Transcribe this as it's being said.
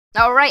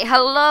Alright,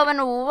 hello and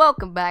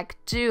welcome back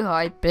to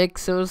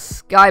Hypixel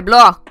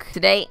Skyblock.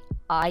 Today,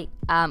 I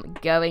am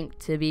going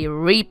to be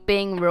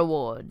reaping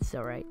rewards,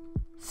 alright?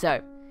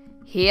 So,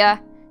 here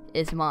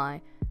is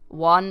my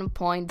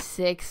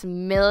 1.6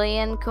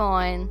 million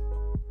coin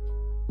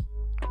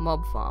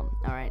mob farm,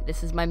 alright?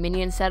 This is my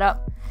minion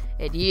setup.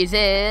 It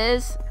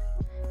uses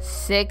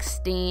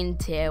 16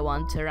 tier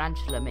 1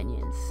 Tarantula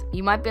minions.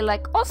 You might be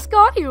like,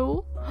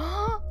 Oskareow,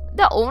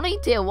 they're only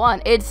tier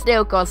 1. It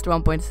still costs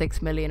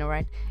 1.6 million,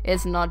 alright?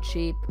 It's not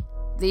cheap.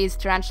 These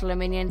Tarantula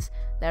minions,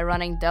 they're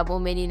running double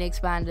minion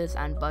expanders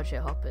and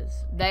budget hoppers.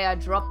 They are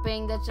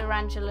dropping the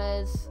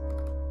tarantulas.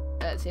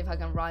 Let's see if I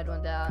can ride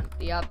one down.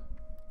 Yep.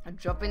 I'm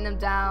dropping them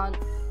down.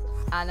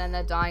 And then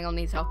they're dying on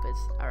these hoppers,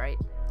 alright?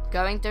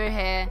 Going through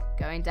here,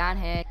 going down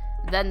here.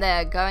 Then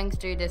they're going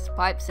through this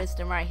pipe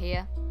system right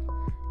here.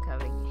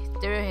 Going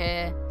through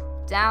here,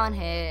 down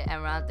here,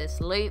 and around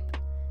this loop.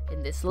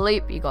 In this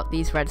loop, you got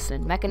these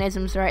redstone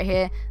mechanisms right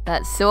here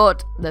that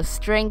sort the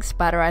string,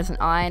 spatterize, and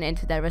iron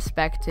into their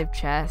respective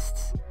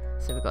chests.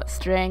 So we've got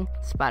string,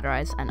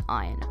 spatterize, and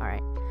iron.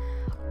 Alright.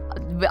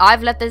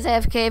 I've let this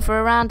AFK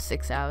for around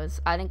 6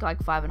 hours. I think like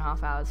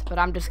 5.5 hours, but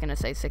I'm just gonna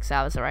say 6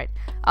 hours, alright?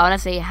 I wanna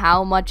see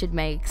how much it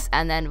makes,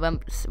 and then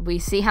when we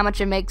see how much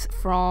it makes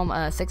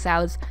from 6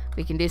 hours,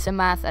 we can do some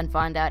math and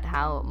find out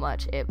how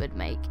much it would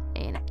make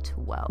in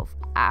 12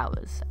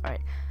 hours.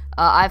 Alright.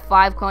 I have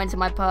 5 coins in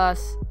my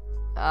purse.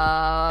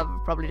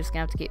 Probably just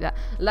gonna have to keep that.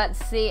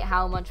 Let's see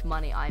how much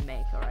money I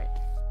make, alright?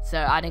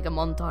 So I think a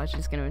montage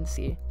is gonna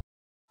ensue.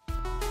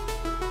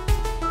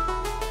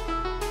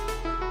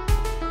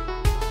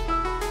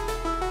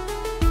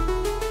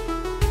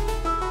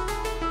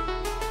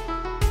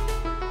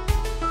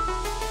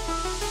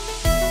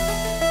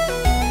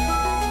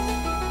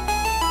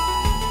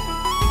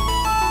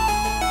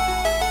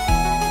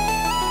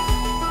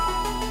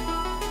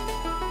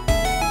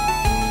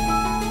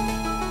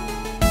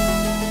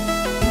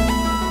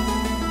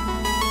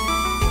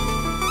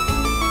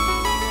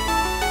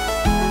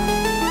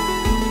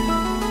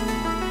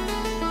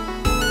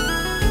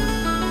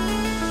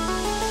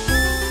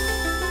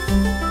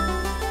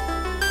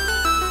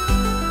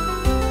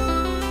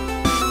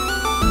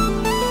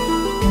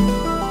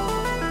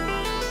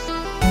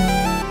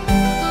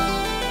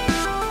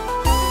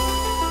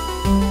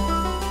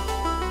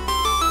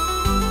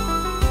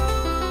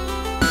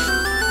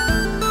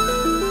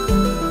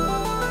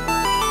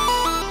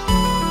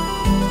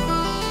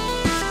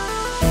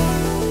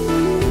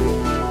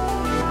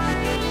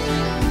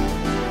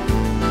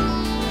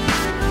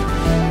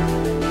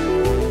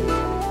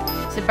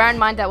 Bear in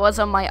mind, I was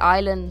on my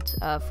island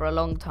for a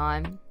long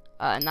time,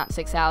 and that's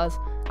 6 hours.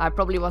 I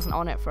probably wasn't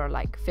on it for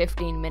like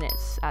 15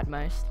 minutes at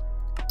most.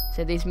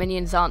 So these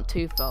minions aren't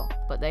too full,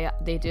 but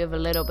they do have a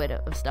little bit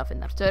of stuff in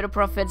there. Total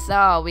profits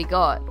are, we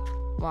got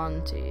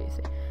 1, 2,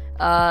 3.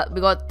 We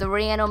got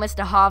 3 and almost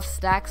a half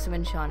stacks of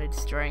enchanted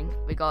string.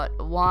 We got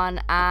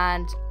 1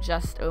 and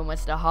just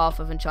almost a half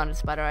of enchanted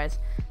spatterize,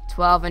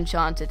 12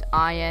 enchanted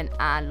iron,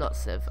 and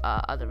lots of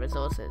other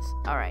resources.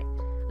 Alright,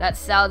 let's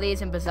sell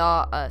these in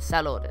bazaar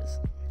sell orders.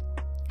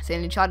 So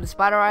the enchanted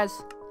spatterize,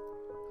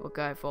 we'll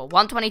go for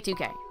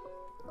 122k.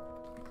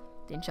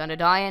 The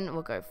enchanted iron,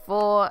 we'll go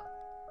for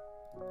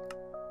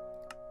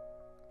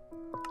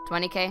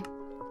 20k.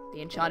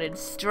 The enchanted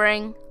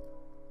string,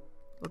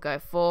 we'll go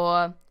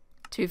for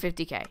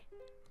 250k.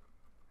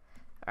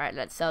 Alright,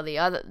 let's sell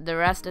the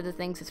rest of the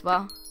things as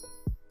well.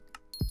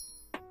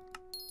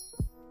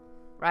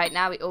 Right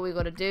now, all we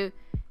gotta do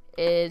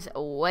is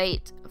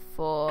wait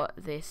for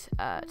this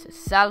to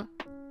sell.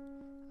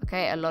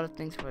 Okay, a lot of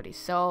things already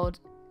sold,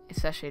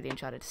 especially the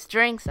enchanted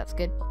strings. That's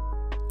good.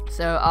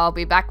 So I'll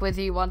be back with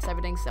you once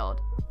everything's sold.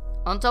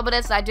 On top of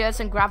this, I do have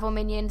some gravel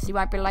minions. You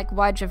might be like,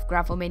 why do you have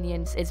gravel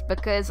minions? It's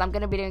because I'm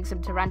going to be doing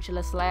some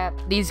Tarantula Slayer.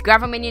 These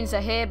gravel minions are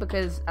here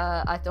because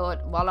I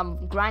thought while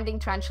I'm grinding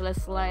Tarantula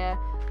Slayer,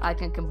 I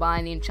can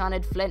combine the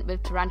enchanted flint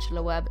with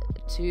Tarantula Web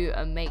to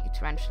make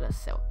Tarantula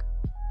Silk.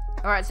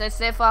 Alright,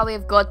 so far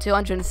we've got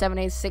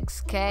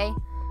 276k.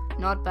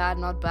 Not bad,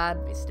 not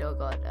bad. We still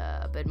got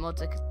a bit more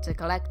to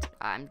collect.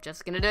 I'm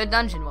just gonna do a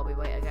dungeon while we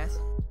wait, I guess.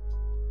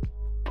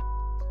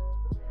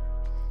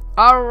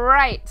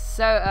 Alright,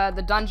 so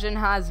the dungeon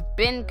has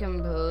been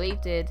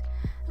completed.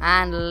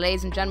 And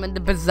ladies and gentlemen, the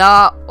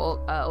bazaar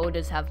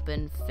orders have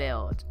been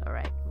filled.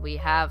 Alright, we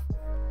have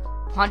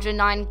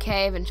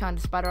 109k of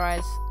enchanted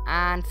spatterize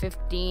and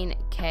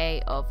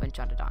 15k of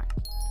enchanted iron.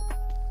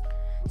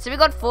 So we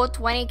got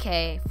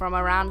 420k from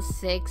around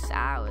 6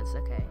 hours,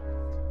 okay.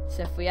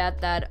 So if we add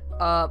that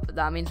up,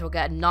 that means we'll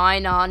get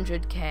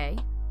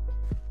 900k,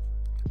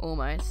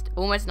 almost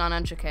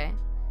 900k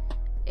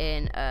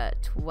in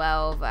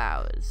 12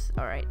 hours.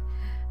 All right,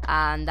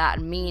 and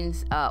that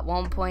means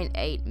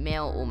 1.8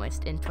 mil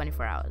almost in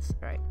 24 hours.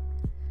 All right,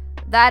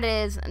 that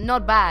is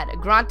not bad.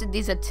 Granted,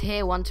 these are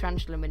tier 1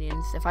 Tarantula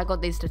minions. If I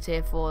got these to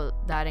tier 4,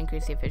 that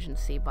increased the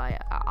efficiency by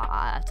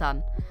a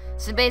ton.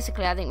 So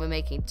basically, I think we're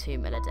making 2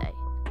 mil a day,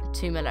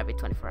 2 mil every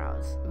 24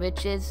 hours,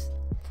 which is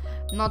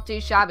Not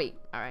too shabby.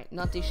 Alright,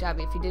 not too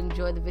shabby. If you did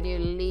enjoy the video,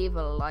 leave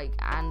a like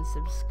and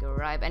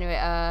subscribe. Anyway,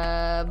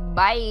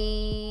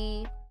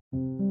 bye.